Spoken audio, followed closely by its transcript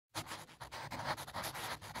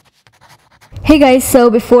Hey guys,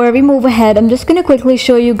 so before we move ahead, I'm just gonna quickly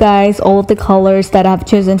show you guys all of the colors that I've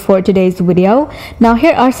chosen for today's video. Now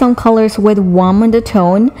here are some colors with warm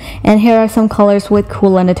undertone, and here are some colors with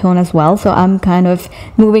cool undertone as well. So I'm kind of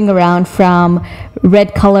moving around from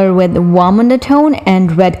red color with warm undertone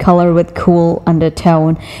and red color with cool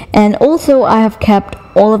undertone. And also I have kept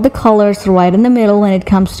all of the colors right in the middle when it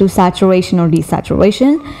comes to saturation or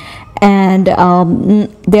desaturation. And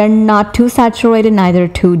they're not too saturated, neither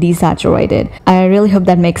too desaturated. I really hope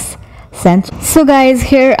that makes sense. So guys,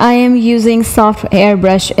 here I am using soft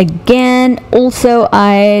airbrush again. Also,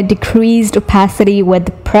 I decreased opacity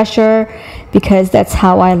with pressure because that's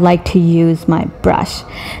how I like to use my brush.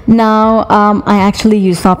 Now I actually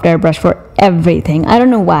use soft airbrush for everything. I don't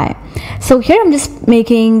know why. So here I'm just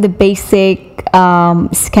making the basic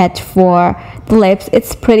sketch for the lips.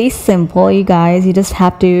 It's pretty simple, you guys. You just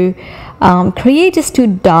have to create just two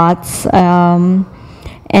dots and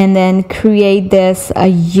then create this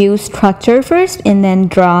U structure first, and then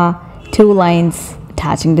draw two lines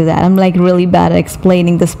attaching to that. I'm like really bad at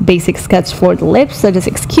explaining this basic sketch for the lips, so just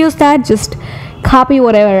excuse that. Just copy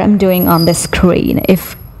whatever I'm doing on the screen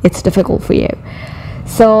if it's difficult for you.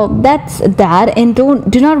 So that's that, and do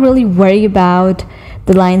not really worry about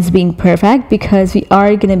the lines being perfect because we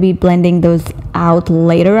are going to be blending those out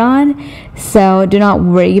later on, so do not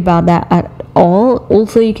worry about that at all.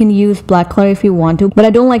 Also, you can use black color if you want to, but I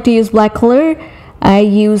don't like to use black color. I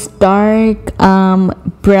use dark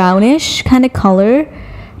brownish kind of color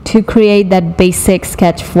to create that basic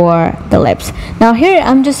sketch for the lips. Now here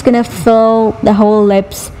I'm just gonna fill the whole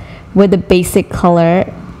lips with the basic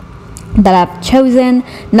color that I've chosen.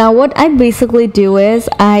 Now what I basically do is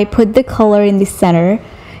I put the color in the center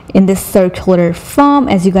in this circular form,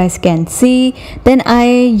 as you guys can see. Then I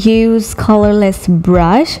use colorless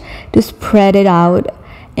brush to spread it out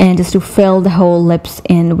and just to fill the whole lips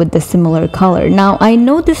in with the similar color. Now I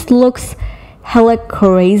know this looks hella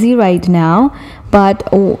crazy right now, but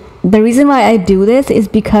the reason why I do this is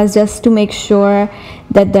because just to make sure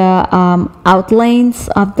that the outlines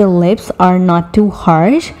of the lips are not too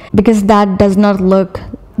harsh, because that does not look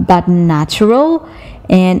that natural,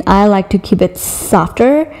 and I like to keep it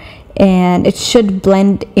softer, and it should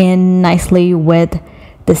blend in nicely with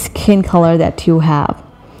the skin color that you have,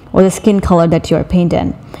 or the skin color that you're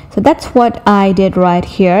painting. So that's what I did right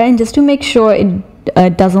here, and just to make sure it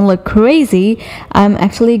doesn't look crazy, I'm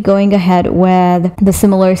actually going ahead with the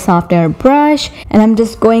similar soft air brush, and I'm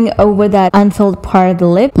just going over that unfilled part of the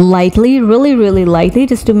lip lightly, really lightly,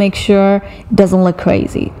 just to make sure it doesn't look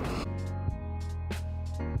crazy.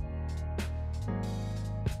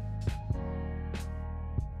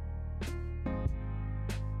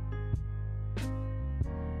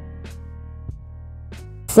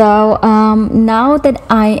 So now that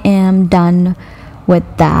I am done with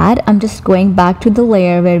that, I'm just going back to the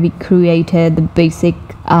layer where we created the basic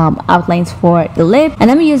outlines for the lip, and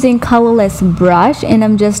I'm using colorless brush, and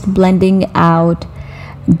I'm just blending out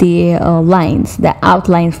the lines, the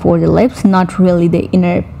outlines for the lips, not really the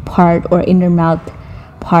inner part or inner mouth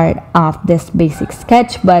part of this basic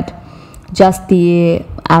sketch, but just the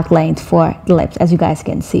outlines for the lips, as you guys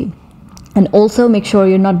can see. And also make sure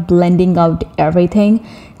you're not blending out everything,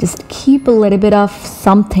 just keep a little bit of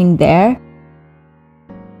something there.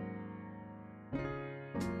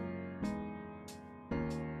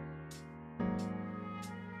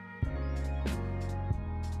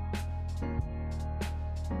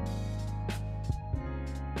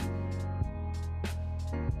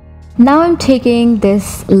 Now I'm taking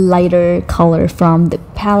this lighter color from the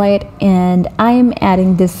palette, and I'm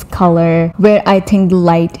adding this color where I think the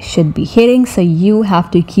light should be hitting. So you have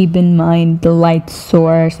to keep in mind the light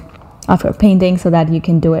source of your painting so that you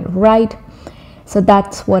can do it right. So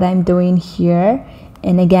that's what I'm doing here.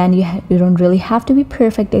 And again, you don't really have to be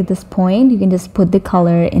perfect at this point. You can just put the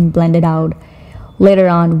color and blend it out later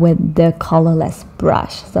on with the colorless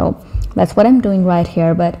brush. So that's what I'm doing right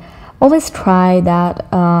here, but always try that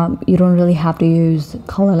you don't really have to use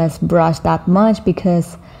colorless brush that much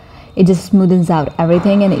because it just smoothens out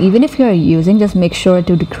everything. And even if you're using, just make sure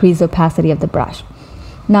to decrease the opacity of the brush.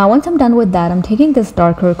 Now once I'm done with that, I'm taking this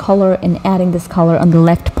darker color and adding this color on the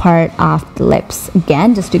left part of the lips,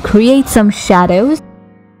 again just to create some shadows.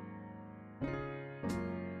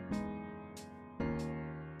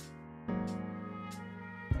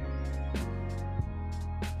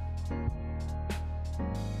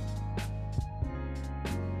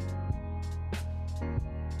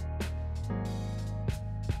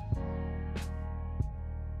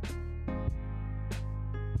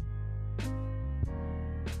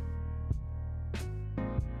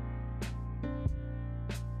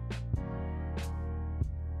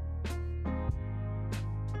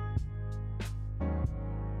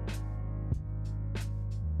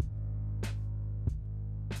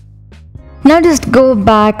 Now just go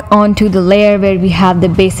back onto the layer where we have the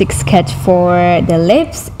basic sketch for the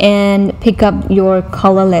lips and pick up your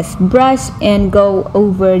colorless brush and go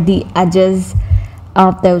over the edges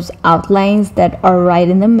of those outlines that are right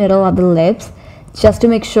in the middle of the lips, just to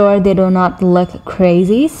make sure they do not look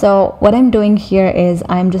crazy. So what I'm doing here is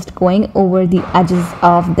I'm just going over the edges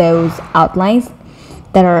of those outlines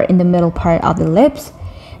that are in the middle part of the lips.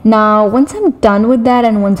 Now once I'm done with that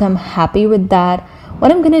and once I'm happy with that,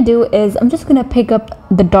 what I'm gonna do is I'm just gonna pick up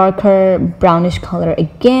the darker brownish color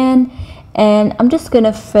again, and I'm just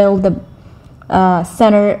gonna fill the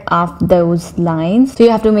center of those lines. So you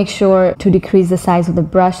have to make sure to decrease the size of the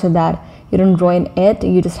brush so that you don't ruin it.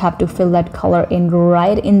 You just have to fill that color in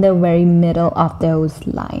right in the very middle of those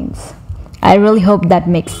lines. I really hope that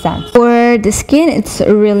makes sense. For the skin, it's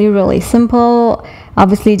really simple.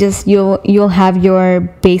 Obviously, just you'll have your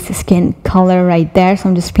base skin color right there, so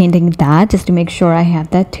I'm just painting that just to make sure I have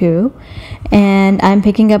that too. And I'm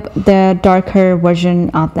picking up the darker version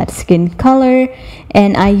of that skin color,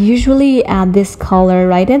 and I usually add this color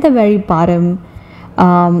right at the very bottom,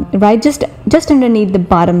 right just underneath the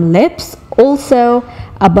bottom lips, also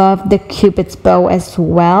above the cupid's bow as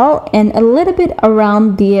well, and a little bit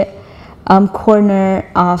around the corner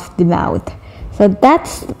of the mouth. So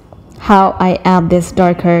that's how I add this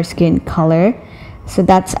darker skin color. So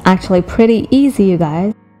that's actually pretty easy, you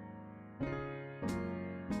guys.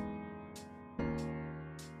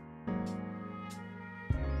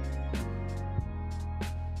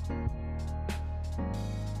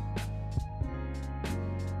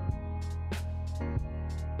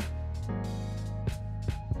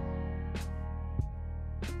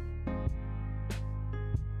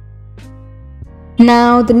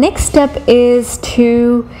 Now the next step is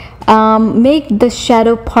to make the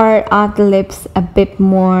shadow part of the lips a bit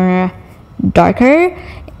more darker.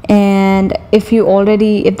 And if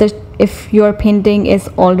your painting is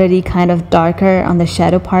already kind of darker on the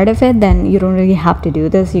shadow part of it, then you don't really have to do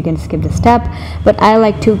this. You can skip the step, but I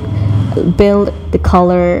like to build the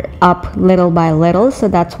color up little by little, so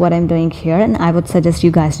that's what I'm doing here, and I would suggest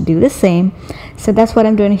you guys to do the same. So that's what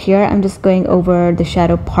I'm doing here. I'm just going over the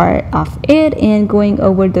shadow part of it and going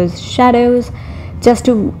over those shadows just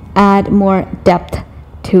to add more depth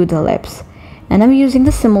to the lips, and I'm using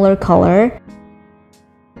the similar color.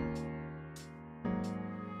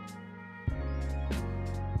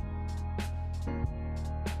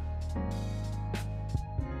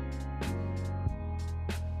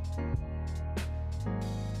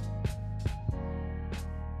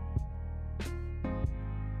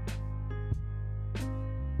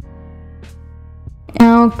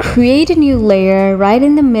 Now create a new layer right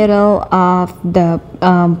in the middle of the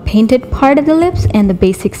painted part of the lips and the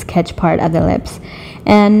basic sketch part of the lips.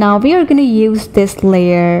 And now we are going to use this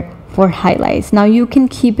layer for highlights. Now you can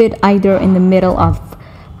keep it either in the middle of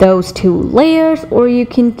those two layers, or you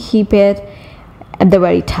can keep it at the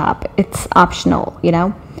very top. It's optional, you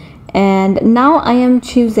know. And now I am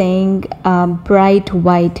choosing bright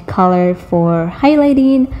white color for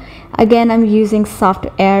highlighting. Again, I'm using soft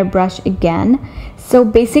airbrush again. So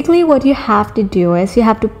basically what you have to do is you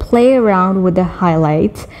have to play around with the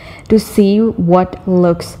highlights to see what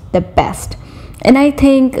looks the best. And I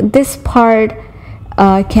think this part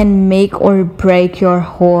can make or break your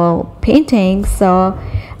whole painting. So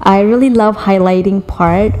I really love highlighting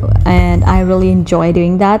part, and I really enjoy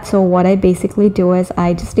doing that. So what I basically do is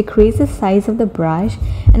I just decrease the size of the brush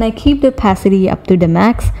and I keep the opacity up to the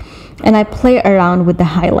max, and I play around with the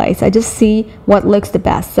highlights. I just see what looks the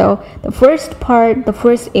best. So the first part, the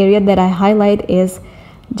first area that I highlight is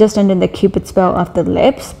just under the cupid's bow of the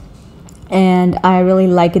lips, and I really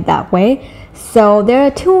like it that way. So there are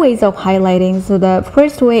two ways of highlighting. So the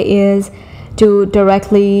first way is to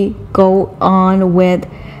directly go on with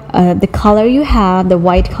the color you have, the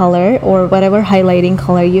white color or whatever highlighting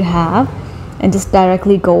color you have, and just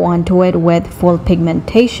directly go onto it with full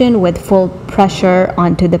pigmentation, with full pressure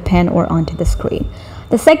onto the pen or onto the screen.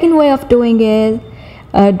 The second way of doing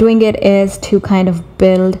it is to kind of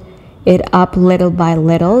build it up little by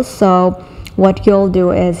little. So what you'll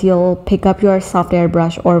do is you'll pick up your soft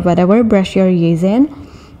airbrush or whatever brush you're using,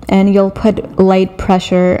 and you'll put light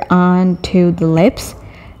pressure onto the lips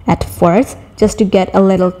at first, just to get a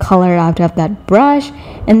little color out of that brush,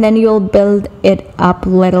 and then you'll build it up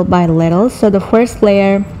little by little. So the first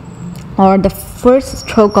layer or the first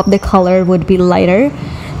stroke of the color would be lighter,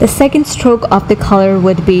 the second stroke of the color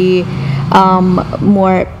would be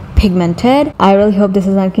more pigmented. I really hope this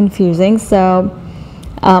is not confusing, so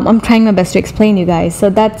I'm trying my best to explain you guys.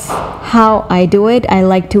 So that's how I do it. I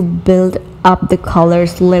like to build up the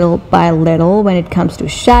colors little by little when it comes to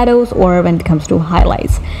shadows or when it comes to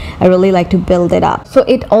highlights. I really like to build it up. So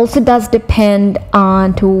it also does depend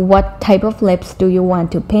on to what type of lips do you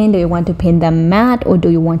want to paint. Do you want to paint them matte or do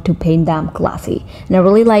you want to paint them glossy? And I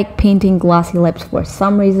really like painting glossy lips for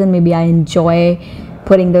some reason. Maybe I enjoy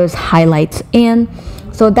putting those highlights in.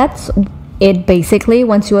 So that's it basically.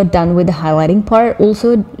 Once you are done with the highlighting part,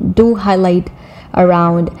 also do highlight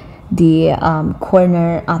around the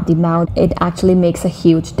corner of the mouth. It actually makes a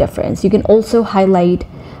huge difference. You can also highlight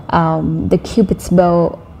the cupid's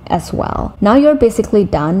bow as well. Now you're basically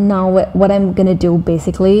done. Now what I'm gonna do,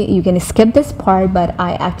 basically, you can skip this part, but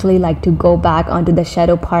I actually like to go back onto the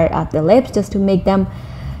shadow part of the lips just to make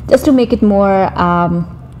it more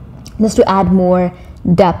just to add more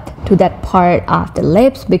depth to that part of the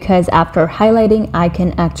lips, because after highlighting I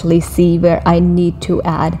can actually see where I need to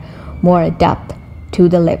add more depth to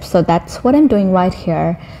the lips. So that's what I'm doing right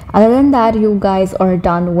here. Other than that, you guys are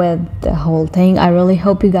done with the whole thing. I really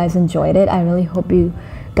hope you guys enjoyed it. I really hope you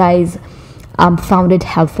guys found it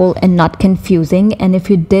helpful and not confusing. And if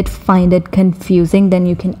you did find it confusing, then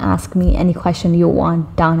you can ask me any question you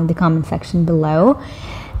want down in the comment section below.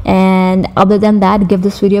 And other than that, give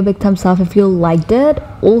this video a big thumbs up if you liked it.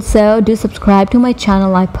 Also, do subscribe to my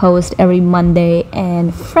channel. I post every Monday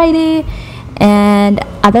and Friday. And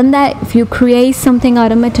other than that, if you create something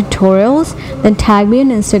out of my tutorials, then tag me on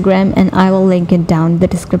Instagram and I will link it down in the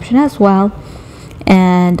description as well.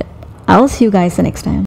 And I'll see you guys the next time.